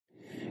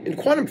In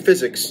quantum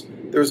physics,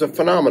 there is a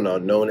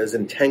phenomenon known as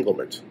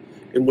entanglement,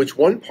 in which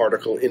one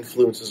particle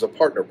influences a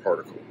partner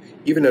particle,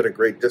 even at a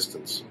great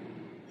distance.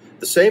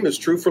 The same is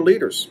true for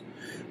leaders.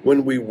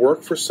 When we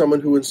work for someone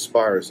who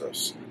inspires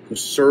us, who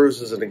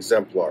serves as an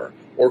exemplar,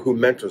 or who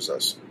mentors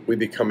us, we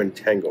become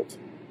entangled.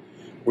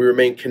 We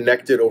remain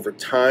connected over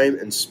time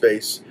and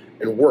space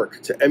and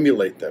work to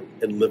emulate them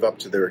and live up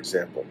to their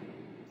example.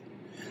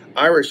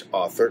 Irish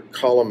author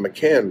Colum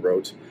McCann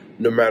wrote,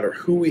 "No matter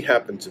who we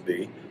happen to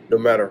be, no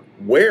matter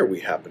where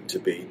we happen to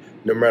be,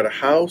 no matter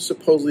how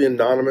supposedly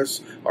anonymous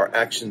our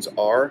actions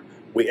are,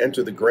 we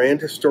enter the grand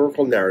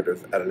historical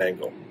narrative at an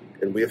angle,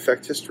 and we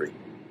affect history."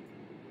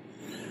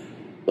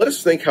 Let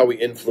us think how we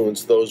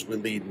influence those we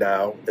lead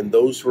now and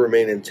those who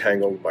remain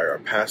entangled by our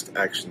past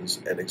actions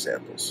and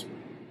examples.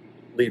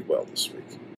 Lead well this week.